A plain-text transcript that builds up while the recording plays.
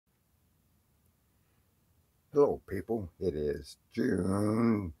Hello, people. It is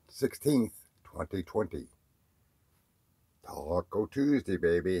June 16th, 2020. Taco Tuesday,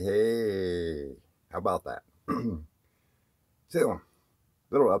 baby. Hey, how about that? So,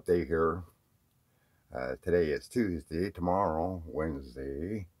 little update here. Today is Tuesday. Tomorrow,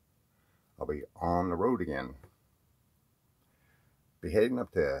 Wednesday, I'll be on the road again. Be heading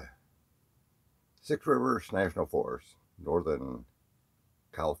up to Six Rivers National Forest, Northern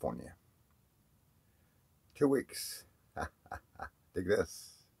California. 2 weeks. Dig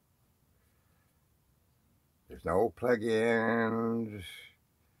this. There's no plug-ins,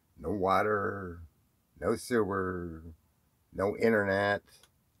 no water, no sewer, no internet,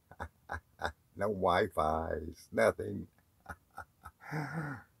 no Wi-Fi's, nothing.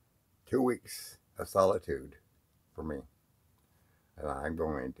 2 weeks of solitude for me. And I'm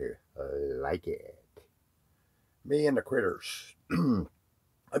going to like it. Me and the critters.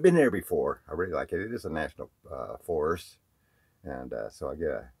 I've been there before. I really like it. It is a national forest. And so I get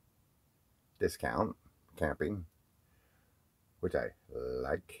a discount camping, which I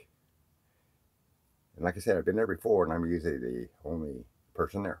like. And like I said, I've been there before, and I'm usually the only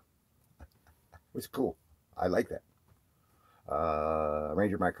person there. It's cool. I like that. A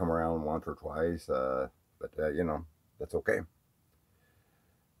ranger might come around once or twice, but that's okay.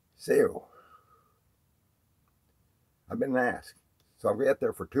 So, I've been asked. So I'll be up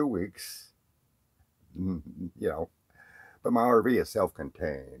there for 2 weeks, you know, but my RV is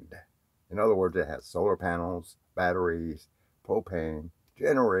self-contained. In other words, it has solar panels, batteries, propane,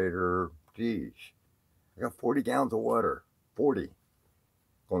 generator. Geez, I got 40 gallons of water. 40.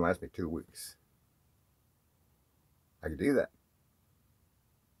 Gonna last me 2 weeks. I can do that.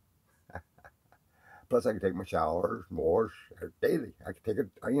 Plus, I can take my showers, wash daily. I can take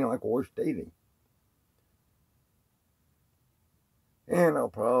it, I can wash daily. And I'll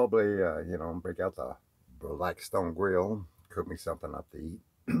probably, break out the Blackstone grill, cook me something up to eat.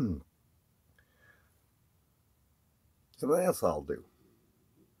 Something else I'll do.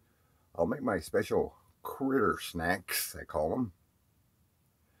 I'll make my special critter snacks, I call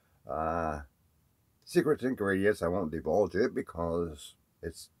them. Secret ingredients, I won't divulge it because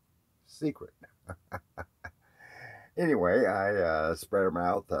it's secret. Anyway, I spread them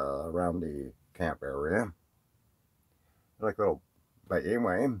out around the camp area. Like little, but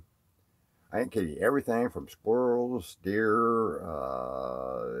anyway, I ain't kidding. Everything from squirrels, deer,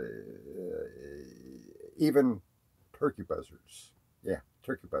 even turkey buzzards. Yeah,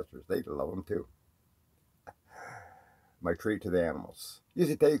 turkey buzzards. They love them too. My treat to the animals.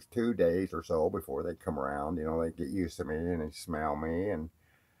 Usually takes 2 days or so before they come around. They get used to me and they smell me. And,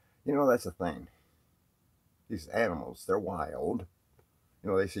 that's the thing. These animals, they're wild.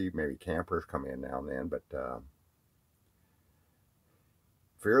 They see maybe campers come in now and then, but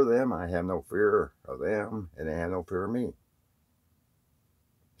fear of them, I have no fear of them, and they have no fear of me.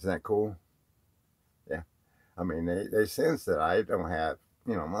 Isn't that cool? Yeah. I mean, they sense that I don't have,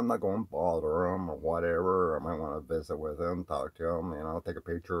 I'm not going to bother them or whatever. I might want to visit with them, talk to them, take a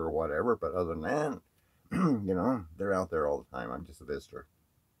picture or whatever. But other than that, they're out there all the time. I'm just a visitor.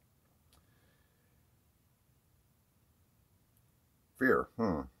 Fear?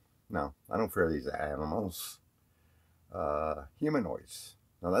 No, I don't fear these animals. Humanoids.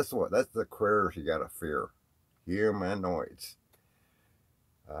 Now that's the critters you gotta fear. Humanoids.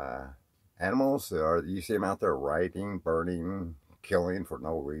 Uh, Animals are you see them out there writing, burning, killing for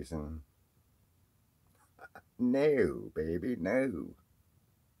no reason. No, baby, no.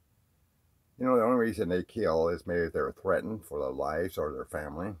 The only reason they kill is maybe they're threatened for their lives or their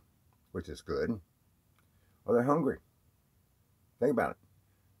family, which is good, or they're hungry. Think about it.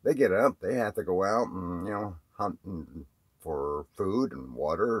 They get up, they have to go out and hunt for food and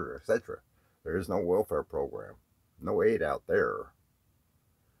water, etc. There is no welfare program, no aid out there.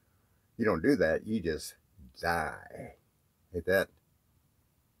 You don't do that, you just die. Hit that,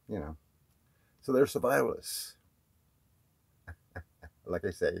 you know. So they're survivalists. Like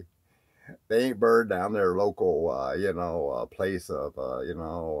I say, they ain't burned down their local, place of,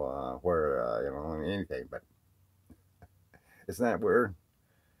 where, anything. But isn't that weird?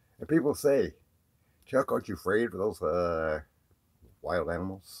 And people say, Chuck, aren't you afraid of those wild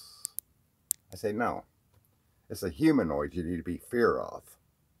animals? I say, no. It's the humanoids you need to be fear of.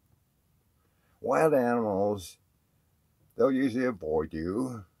 Wild animals, they'll usually avoid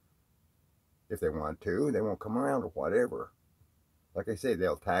you if they want to. They won't come around or whatever. Like I say,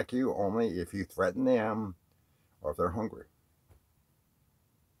 they'll attack you only if you threaten them or if they're hungry.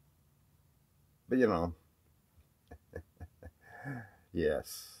 But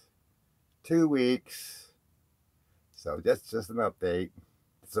yes. 2 weeks. So that's just an update.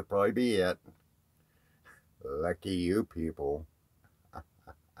 This will probably be it. Lucky you people.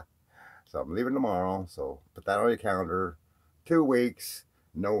 So I'm leaving tomorrow. So put that on your calendar. 2 weeks.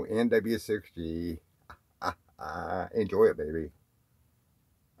 No NW6G. Enjoy it, baby.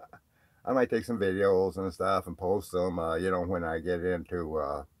 I might take some videos and stuff and post them, when I get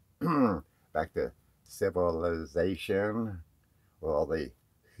into back to civilization with all the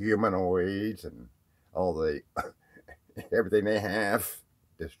humanoids and all the everything they have,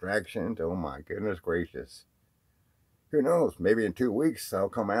 distractions. Oh my goodness gracious. Who knows? Maybe in 2 weeks I'll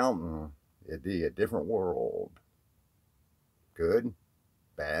come out and it'd be a different world. Good,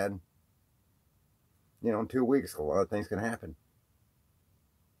 bad. In 2 weeks, a lot of things can happen.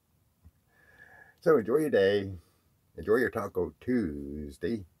 So enjoy your day. Enjoy your Taco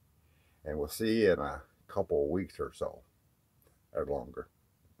Tuesday. And we'll see you in a couple of weeks or so, or longer.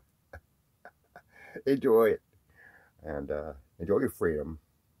 Enjoy it. And enjoy your freedom.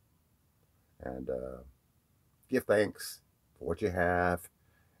 And give thanks for what you have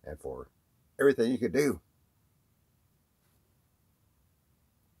and for everything you can do.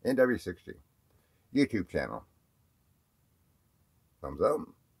 NW6G YouTube channel. Thumbs up,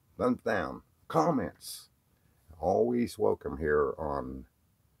 thumbs down, comments. Always welcome here on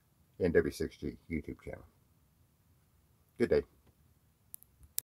NW6G YouTube channel. Good day.